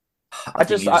I think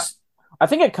just you just I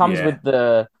think it comes yeah with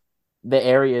the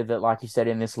area that, like you said,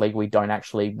 in this league we don't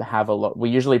actually have a lot. We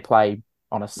usually play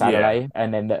on a yeah Saturday,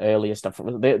 and then the earliest stuff.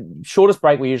 The shortest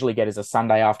break we usually get is a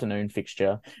Sunday afternoon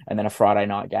fixture, and then a Friday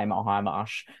night game at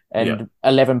Highmarsh. yeah. And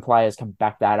 11 players can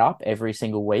back that up every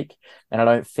single week. And I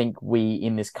don't think we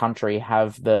in this country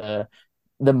have the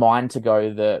mind to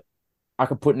go that I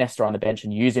could put Nestor on the bench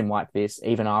and use him like this,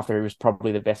 even after he was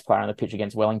probably the best player on the pitch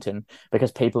against Wellington,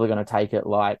 because people are going to take it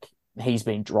like he's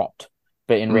been dropped.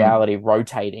 But in Mm. reality,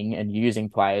 rotating and using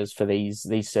players for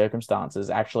these circumstances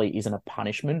actually isn't a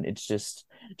punishment. It's just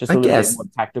I a little bit guess. more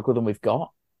tactical than we've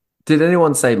got. Did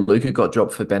anyone say Luca got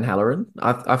dropped for Ben Halloran?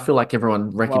 I feel like everyone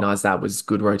Well, recognized that was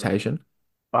good rotation.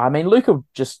 I mean, Luca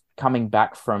just coming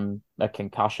back from a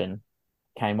concussion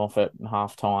came off at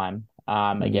half time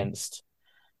Mm. against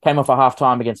came off a half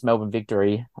time against Melbourne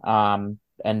Victory, and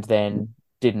then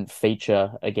didn't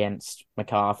feature against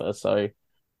Macarthur. So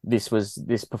this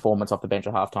performance off the bench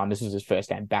at halftime. This was his first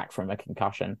game back from a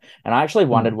concussion, and I actually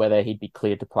wondered Mm. whether he'd be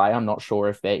cleared to play. I'm not sure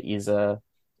if there is a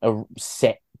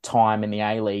set time in the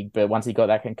A League, but once he got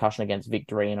that concussion against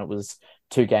Victory, and it was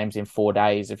 2 games in 4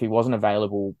 days, if he wasn't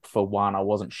available for one, I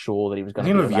wasn't sure that he was I going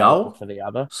to think be of available Yo. for the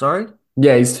other. Sorry,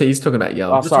 Yeah, he's talking about Oh, Yell.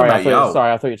 we're talking sorry, about Yo.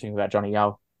 I thought you were talking about Johnny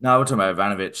Yeo. No, we're talking about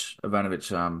Ivanovic.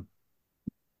 Ivanovic,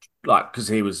 like because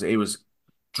he was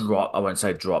dropped. I won't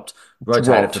say dropped. Rotated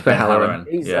Dropped for for Ben Halloran. Halloran.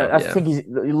 He's, Yeah, I Yeah. think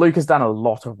Luke has done a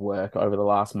lot of work over the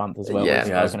last month as well. We've Yeah.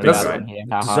 he has. spoken Been about That's it great. on here,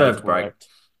 how hard he's Deserved break. worked.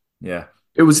 Yeah.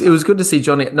 it was good to see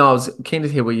Johnny. No, I was keen to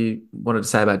hear what you wanted to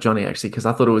say about Johnny actually, because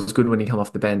I thought it was good when he come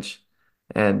off the bench.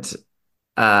 And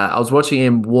I was watching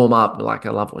him warm up. Like I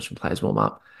love watching players warm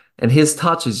up, and his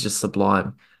touch is just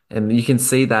sublime. And you can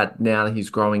see that now he's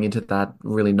growing into that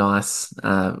really nice.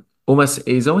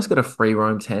 He's almost got a free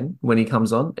roam 10 when he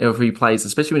comes on. If he plays,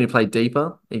 especially when he played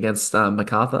deeper against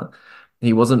MacArthur,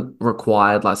 he wasn't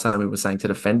required, like something we were saying, to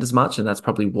defend as much, and that's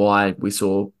probably why we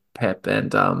saw Pep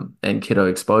and Kiddo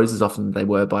exposed as often as they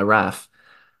were by Raf.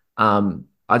 I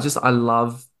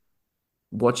love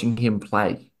watching him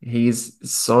play. He's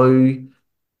so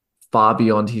far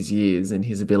beyond his years and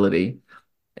his ability.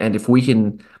 And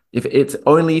if it's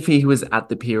only if he was at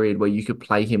the period where you could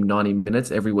play him 90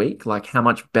 minutes every week, like how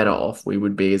much better off we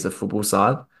would be as a football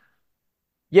side.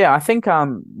 Yeah, I think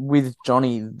with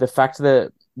Johnny, the fact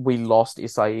that we lost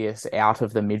Isaias out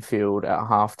of the midfield at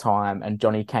halftime and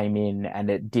Johnny came in and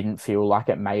it didn't feel like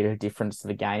it made a difference to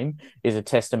the game is a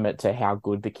testament to how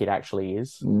good the kid actually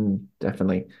is.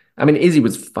 Definitely. I mean, Izzy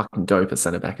was fucking dope at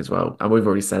centre back as well. And we've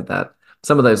already said that.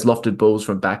 Some of those lofted balls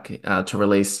from back to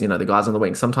release, the guys on the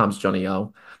wing, sometimes Johnny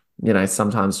Yull,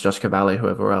 sometimes Josh Cavalli,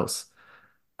 whoever else.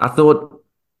 I thought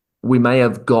we may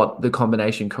have got the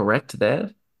combination correct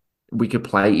there. We could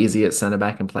play Izzy at centre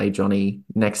back and play Johnny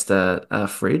next to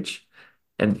Fridge.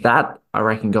 And that, I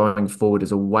reckon, going forward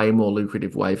is a way more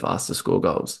lucrative way for us to score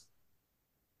goals.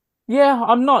 Yeah,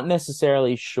 I'm not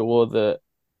necessarily sure that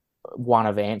one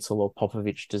of Ansel or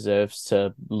Popovich deserves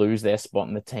to lose their spot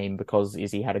in the team because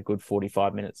Izzy had a good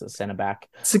 45 minutes at centre back.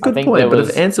 It's a I good think there point, but if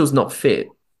was Ansell's not fit,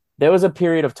 there was a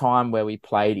period of time where we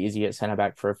played Izzy at centre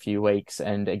back for a few weeks,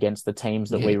 and against the teams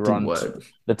that yeah, we it were didn't on, work.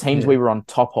 the teams Yeah. we were on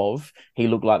top of, he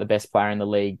looked like the best player in the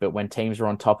league. But when teams were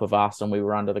on top of us and we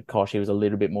were under the cosh, he was a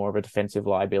little bit more of a defensive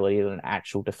liability than an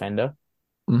actual defender.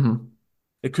 hmm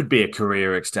It could be a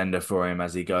career extender for him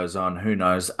as he goes on. Who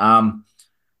knows?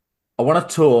 I want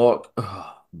to talk.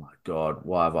 Oh my God,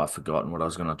 why have I forgotten what I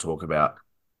was going to talk about?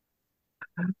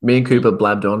 Me and Cooper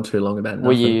blabbed on too long about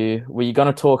Were nothing. you going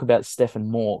to talk about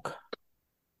Stefan Mork?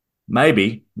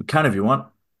 Maybe we can if you want.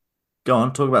 Go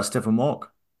on, talk about Stefan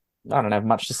Walk. I don't have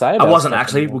much to say I about wasn't Stefan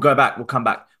actually. We'll Mork. go back. We'll come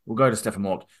back. We'll go to Stefan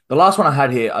Walk. The last one I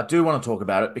had here, I do want to talk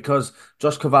about it because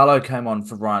Josh Cavallo came on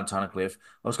for Ryan Tunnicliffe.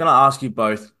 I was going to ask you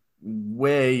both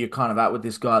where you're kind of at with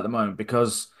this guy at the moment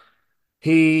because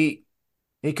he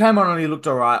he came on and he looked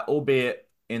all right, albeit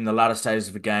in the latter stages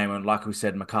of the game. And like we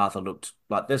said, MacArthur looked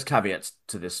like there's caveats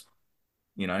to this.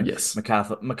 Yes.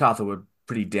 MacArthur were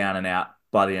pretty down and out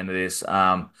by the end of this.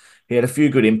 He had a few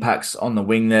good impacts on the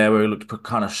wing there where he looked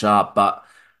kind of sharp, but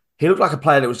he looked like a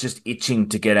player that was just itching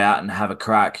to get out and have a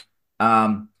crack.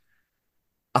 Um,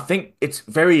 I think it's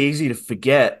very easy to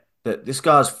forget that this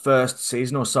guy's first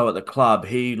season or so at the club,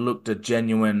 he looked a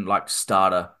genuine like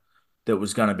starter that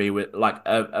was going to be with like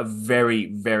a very,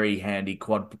 very handy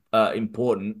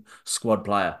important squad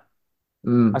player.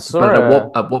 I saw But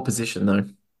at a what position though?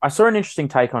 I saw an interesting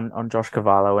take on Josh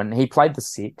Cavallo, and he played the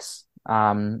six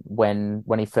when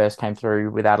he first came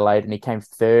through with Adelaide, and he came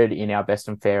third in our best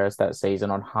and fairest that season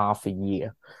on half a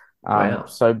year. Wow.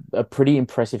 So a pretty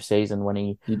impressive season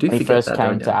You do when he forget first that, don't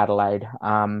came to you? Adelaide. He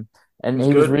And was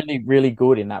he was good. really, really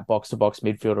good in that box to box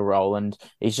midfielder role. And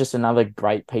he's just another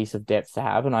great piece of depth to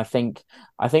have. And I think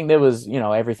there was,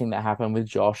 everything that happened with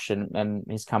Josh and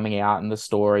his coming out and the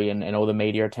story and all the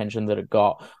media attention that it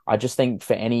got. I just think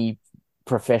for any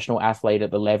professional athlete at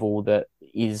the level that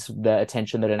is the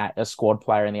attention that a squad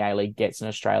player in the A-League gets in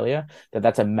Australia,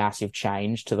 that's a massive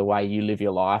change to the way you live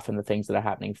your life and the things that are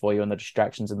happening for you and the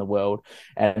distractions in the world.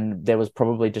 And there was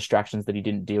probably distractions that he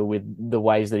didn't deal with the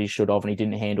ways that he should have, and he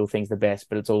didn't handle things the best,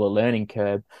 but it's all a learning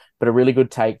curve. But a really good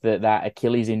take that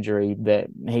Achilles injury that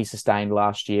he sustained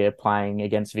last year playing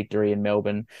against Victory in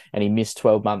Melbourne, and he missed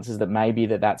 12 months, is that maybe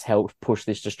that's helped push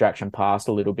this distraction past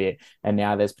a little bit. And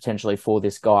now there's potentially for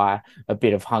this guy a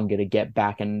bit of hunger to get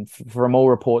back. And from all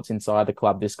reports inside the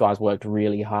club, this guy's worked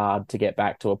really hard to get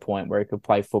back to a point where he could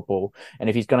play football.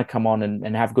 And if he's going to come on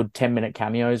and have good 10-minute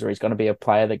cameos, or he's going to be a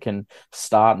player that can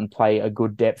start and play a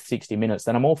good depth 60 minutes,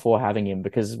 then I'm all for having him,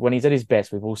 because when he's at his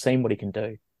best, we've all seen what he can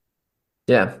do.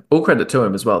 Yeah, all credit to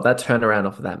him as well. That turnaround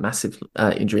off of that massive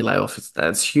injury layoff,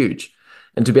 that's huge.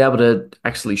 And to be able to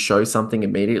actually show something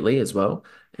immediately as well,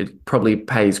 it probably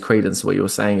pays credence to what you were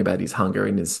saying about his hunger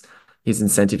and his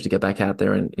incentive to get back out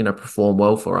there and perform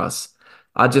well for us.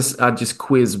 I just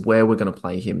quiz where we're going to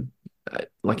play him.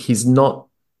 Like he's not.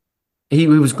 He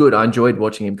was good. I enjoyed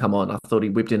watching him come on. I thought he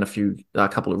whipped in a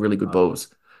couple of really good balls.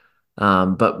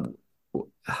 But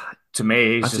To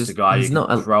me, I he's just a just guy you he's can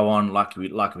not throw on like we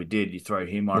did. You throw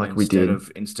him on like we did.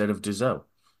 instead of Giselle.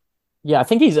 Yeah, I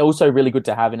think he's also really good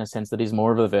to have in a sense that he's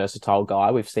more of a versatile guy.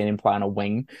 We've seen him play on a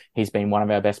wing. He's been one of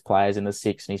our best players in the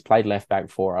six, and he's played left back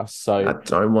for us. I So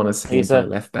don't want to see him he's play a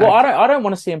left well, back. I don't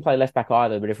want to see him play left back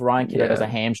either. But if Ryan Kiddo does a Yeah.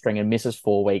 hamstring and misses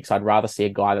 4 weeks, I'd rather see a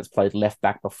guy that's played left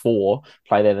back before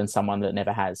play there than someone that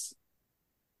never has.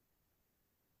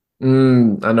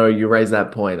 I know you raised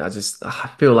that point. I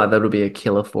feel like that would be a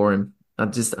killer for him. I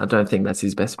don't think that's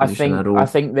his best position at I all.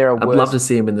 think I'd love to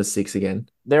see him in the six again.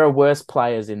 there are worse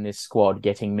players in this squad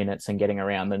getting minutes and getting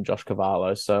around than Josh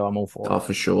Cavallo. So I'm all for Oh, it.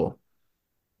 for sure.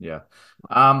 Yeah.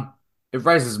 It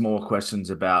raises more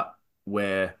questions about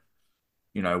where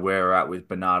where we're at with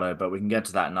Bernardo, but we can get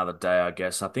to that another day, I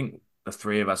guess. I think the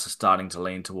three of us are starting to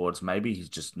lean towards maybe he's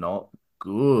just not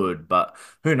good, but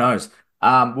who knows?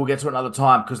 We'll get to it another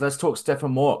time because let's talk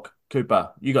Stefan Mork.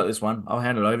 Cooper, you got this one. I'll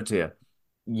hand it over to you.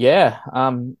 Yeah,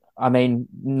 I mean,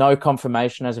 no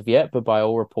confirmation as of yet, but by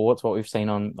all reports, what we've seen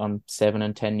on 7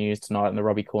 and 10 News tonight in the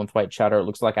Robbie Cornthwaite chatter, it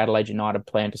looks like Adelaide United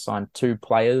plan to sign 2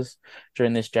 players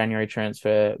during this January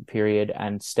transfer period,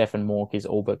 and Stefan Mork is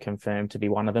all but confirmed to be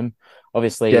one of them.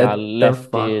 Obviously, Get the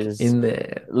fuck in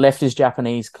there. left his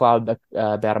Japanese club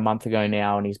about a month ago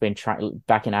now, and he's been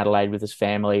back in Adelaide with his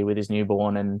family, with his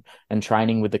newborn, and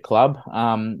training with the club.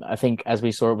 I think, as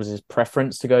we saw, it was his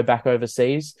preference to go back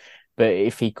overseas. But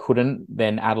if he couldn't,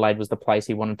 then Adelaide was the place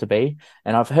he wanted to be.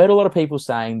 And I've heard a lot of people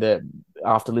saying that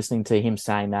after listening to him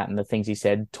saying that and the things he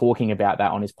said, talking about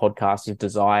that on his podcast, his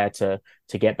desire to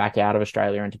get back out of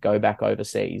Australia and to go back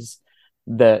overseas,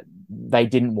 that they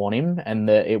didn't want him and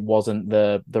that it wasn't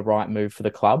the right move for the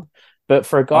club. But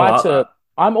for a I guy like to, that.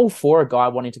 I'm all for a guy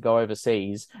wanting to go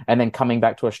overseas and then coming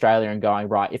back to Australia and going,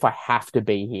 right, if I have to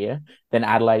be here, then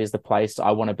Adelaide is the place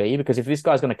I want to be. Because if this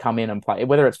guy's going to come in and play,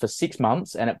 whether it's for 6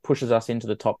 months and it pushes us into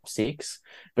the top six,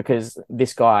 because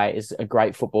this guy is a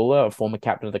great footballer, a former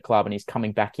captain of the club, and he's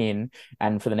coming back in.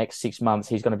 And for the next 6 months,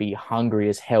 he's going to be hungry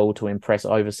as hell to impress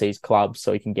overseas clubs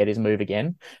so he can get his move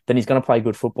again. Then he's going to play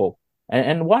good football.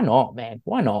 And why not, man?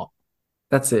 Why not?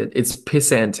 That's it. It's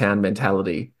piss and town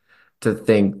mentality to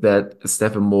think that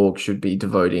Stefan Morg should be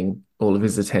devoting all of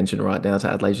his attention right now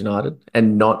to Adelaide United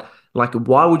and not like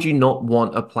why would you not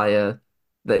want a player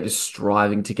that is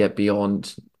striving to get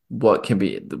beyond what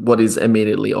is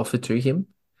immediately offered to him?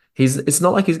 It's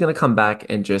not like he's going to come back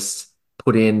and just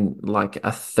put in like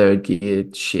a third gear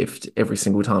shift every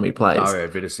single time he plays. Dario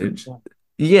Vidicic.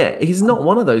 Yeah, he's not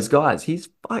one of those guys. He's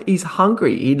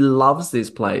hungry. He loves this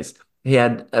place. He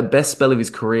had a best spell of his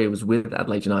career was with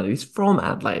Adelaide United. He's from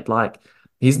Adelaide. Like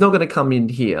he's not going to come in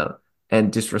here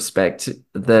and disrespect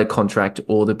the contract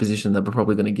or the position that we're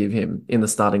probably going to give him in the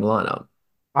starting lineup.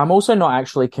 I'm also not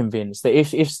actually convinced that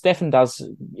if Stefan does,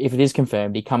 if it is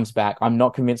confirmed, he comes back, I'm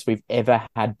not convinced we've ever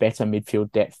had better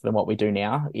midfield depth than what we do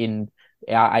now in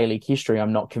our A-League history.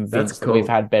 I'm not That's convinced that we've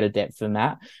cool. had better depth than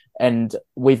that. And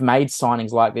we've made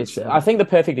signings like For this. I sure. think the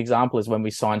perfect example is when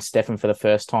we signed Stefan for the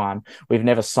first time. We've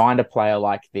never signed a player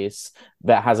like this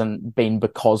that hasn't been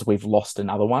because we've lost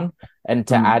another one. And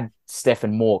to Mm. add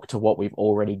Stefan Mork to what we've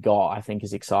already got, I think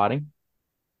is exciting.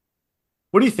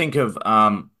 What do you think of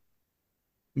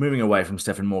moving away from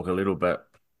Stefan Mork a little bit?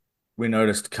 we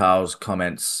noticed Carl's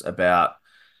comments about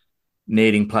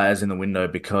needing players in the window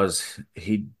because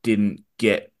he didn't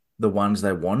get the ones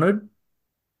they wanted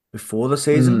before the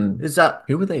season. Hmm. Is that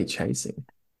Who were they chasing?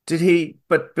 did he?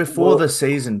 But before the Well,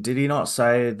 season, did he not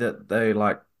say that they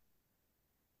like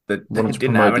that they wanted to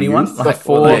didn't have promote the anyone? youth. Like,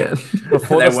 or Oh Before yeah.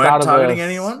 before they the weren't start of targeting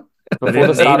anyone? They before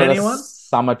the didn't start need of the anyone?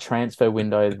 summer transfer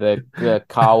window, the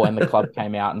Carl and the club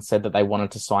came out and said that they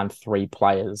wanted to sign three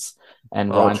players, and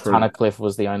Oh, Ryan true. Tunnicliffe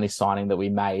was the only signing that we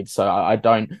made. So I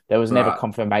don't. There was never Right.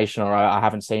 confirmation, or I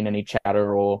haven't seen any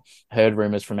chatter or heard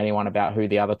rumors from anyone about who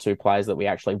the other two players that we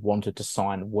actually wanted to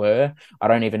sign were. I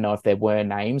don't even know if there were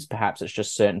names. Perhaps it's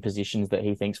just certain positions that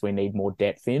he thinks we need more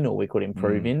depth in, or we could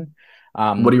improve Mm. in.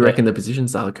 What do you But reckon the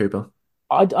positions are, Cooper?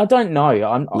 I don't know.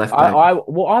 Left back. I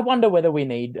wonder whether we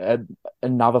need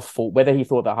another full. Whether he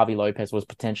thought that Javi Lopez was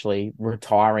potentially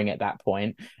retiring at that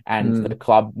point, and the Mm.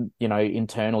 club,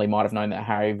 internally might have known that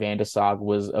Harry van der Sar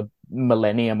was a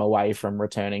millennium away from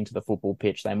returning to the football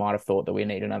pitch. They might have thought that we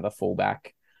need another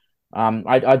fullback.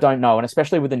 I don't know, and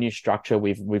especially with the new structure,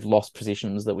 we've lost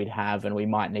positions that we'd have, and we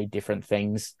might need different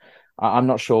things. I'm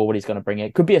not sure what he's going to bring.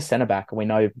 It could be a centre back, and we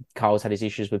know Carl's had his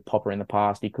issues with Popper in the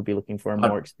past. He could be looking for a I'd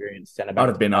more experienced centre I'd back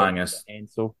have to been play eyeing with us.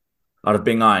 Ansel. I'd have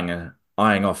been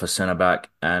eyeing off a centre back,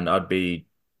 and I'd be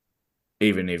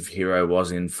even if Hero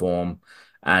was in form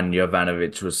and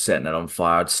Jovanovic was setting it on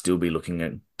fire, I'd still be looking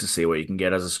at to see what you can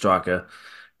get as a striker.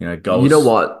 You know Goals.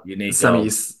 what, You need Sammy,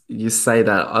 goals. you say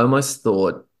that. I almost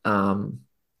thought on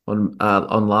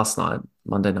last night,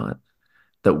 Monday night,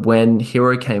 that when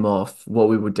Hero came off, what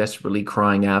we were desperately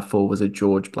crying out for was a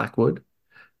George Blackwood,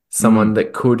 someone Mm.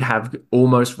 that could have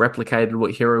almost replicated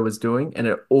what Hero was doing, and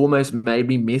it almost made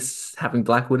me miss having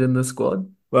Blackwood in the squad.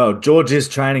 Well, George is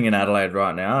training in Adelaide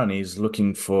right now, and he's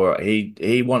looking for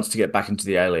he wants to get back into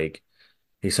the A League.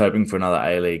 He's hoping for another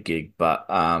A League gig, but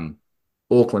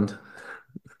Auckland.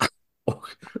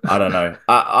 I don't know.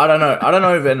 I don't know. I don't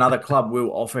know if another club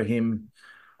will offer him.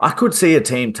 I could see a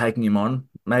team taking him on,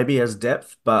 maybe as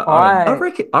depth, but I don't I I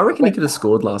reckon I reckon he could have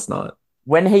scored last night.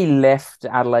 When he left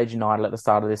Adelaide United at the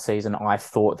start of this season, I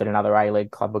thought that another A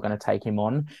League club were going to take him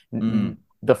on. Mm,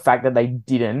 The fact that they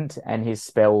didn't, and his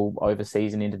spell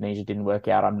overseas in Indonesia didn't work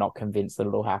out, I'm not convinced that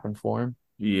it'll happen for him.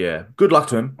 yeah. Good luck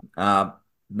to him.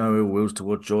 No ill wills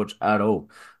towards George at all.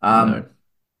 No.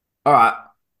 All right.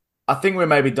 I think we're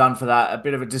maybe done for that. A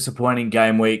bit of a disappointing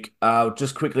game week.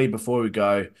 Just quickly before we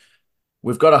go,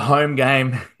 we've got a home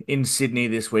game in Sydney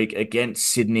this week against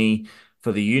Sydney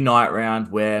for the Unite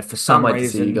round, where for Can't some wait to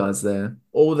see you reason guys there.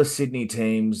 all the Sydney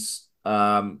teams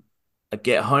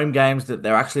get home games that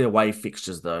they're actually away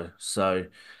fixtures though. So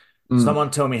Mm.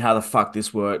 someone tell me how the fuck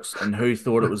this works and who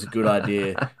thought it was a good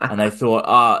idea and they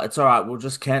thought, it's all right, we'll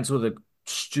just cancel the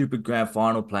stupid grand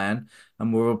final plan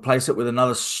and we'll replace it with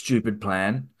another stupid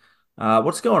plan.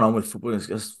 What's going on with football?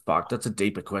 Fuck, that's a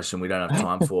deeper question we don't have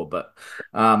time for. But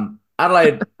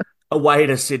Adelaide away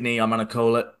to Sydney, I'm gonna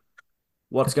call it.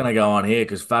 What's gonna go on here?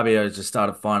 Because Fabio just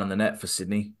started finding the net for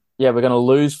Sydney Yeah, we're going to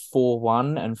lose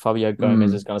 4-1, and Fabio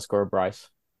Gomez is Mm. going to score a brace.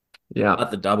 Yeah.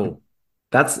 at the double.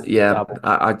 The Yeah, double.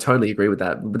 I totally agree with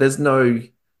that. But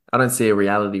I don't see a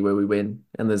reality where we win,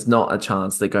 and there's not a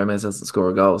chance that Gomez doesn't score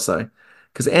a goal. So,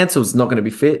 because Ansell's not going to be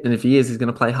fit, and if he is, he's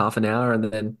going to play half an hour, and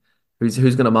then who's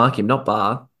going to mark him? Not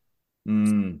Bar.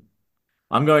 Mm.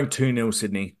 I'm going 2-0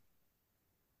 Sydney.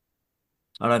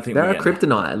 I don't think we They're a get in.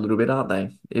 kryptonite a little bit, aren't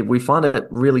they? We find it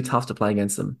really tough to play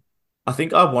against them. I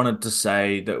think I wanted to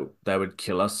say that they would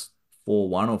kill us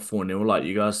 4-1 or 4-0, like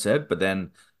you guys said, but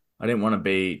then I didn't want to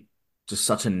be just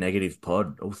such a negative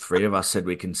pod. All three of us said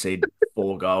we concede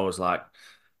 4 goals. Like,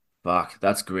 fuck,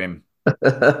 that's grim.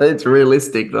 It's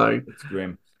realistic though. It's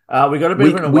grim. We got a bit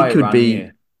of We an we away could run be.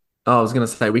 here. Oh, I was going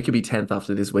to say we could be 10th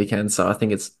after this weekend, so I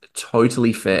think it's totally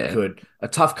We fair. could. A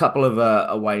tough couple of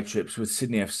away trips with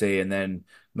Sydney FC and then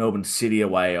Melbourne City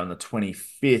away on the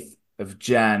 25th of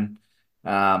Jan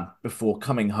before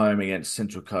coming home against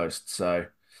Central Coast. So,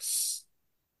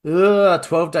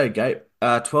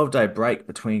 12-day break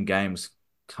between games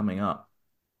coming up.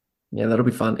 Yeah, that'll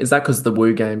be fun. Is that because the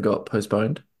Woo game got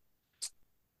postponed?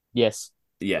 Yes.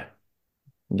 Yeah,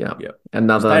 Yeah. yeah.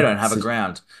 Because they Another. don't have a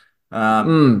ground. Um,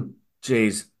 Mm.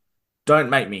 Geez, don't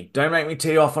make me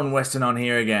tee off on Western on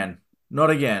here again. Not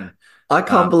again. I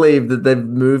can't Um, believe that they've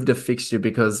moved a fixture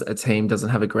because a team doesn't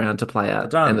have a ground to play they at.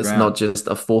 don't have And a it's not ground. just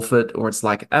a forfeit, or it's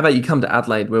like, how about you come to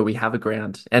Adelaide where we have a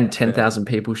ground and Yeah, 10,000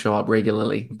 people show up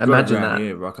regularly? we've got a Imagine ground that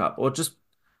here. Rock up, or just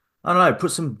I don't know.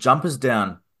 Put some jumpers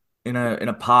down in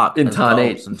a park in as goals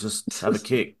Tarneit. and just have a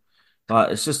kick.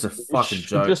 But it's just a fucking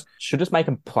joke. Should just make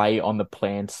him play on the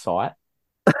planned site.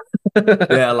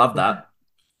 Yeah, I love that.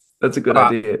 That's a good All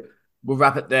right. idea. we'll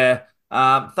wrap it there.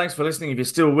 Thanks for listening. If you're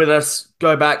still with us,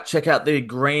 go back, check out the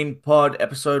Green Pod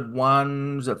episode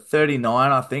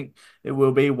 39, I think it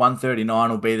will be. 139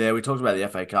 will be there. We talked about the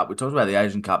FA Cup. We talked about the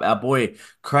Asian Cup. Our boy,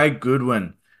 Craig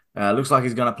Goodwin, looks like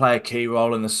he's going to play a key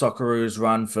role in the Socceroos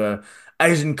run for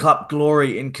Asian Cup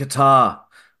glory in Qatar.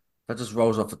 That just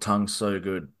rolls off the tongue so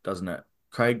good, doesn't it?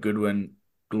 Craig Goodwin,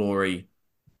 glory,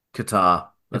 Qatar.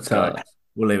 Let's It's go.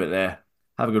 We'll leave it there.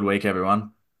 Have a good week,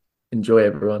 everyone. enjoy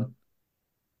everyone.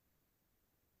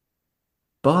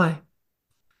 Bye.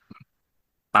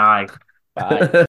 Bye. Bye.